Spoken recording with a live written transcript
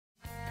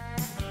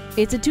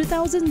It's a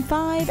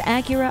 2005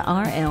 Acura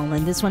RL,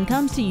 and this one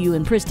comes to you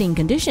in pristine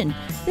condition.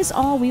 This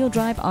all-wheel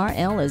drive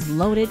RL is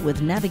loaded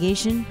with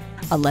navigation,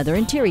 a leather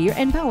interior,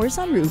 and power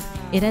sunroof.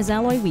 It has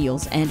alloy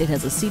wheels, and it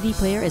has a CD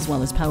player as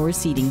well as power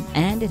seating,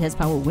 and it has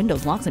power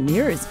windows, locks, and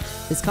mirrors.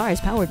 This car is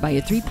powered by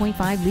a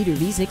 3.5-liter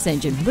V6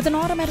 engine with an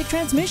automatic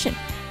transmission.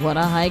 What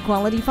a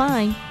high-quality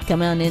find.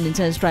 Come on in and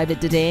test drive it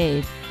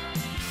today.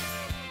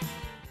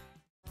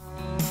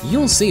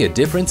 You'll see a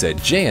difference at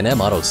J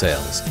M Auto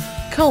Sales.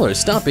 Call or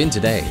stop in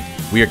today.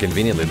 We are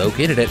conveniently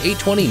located at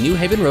 820 New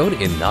Haven Road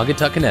in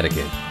Naugatuck,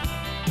 Connecticut.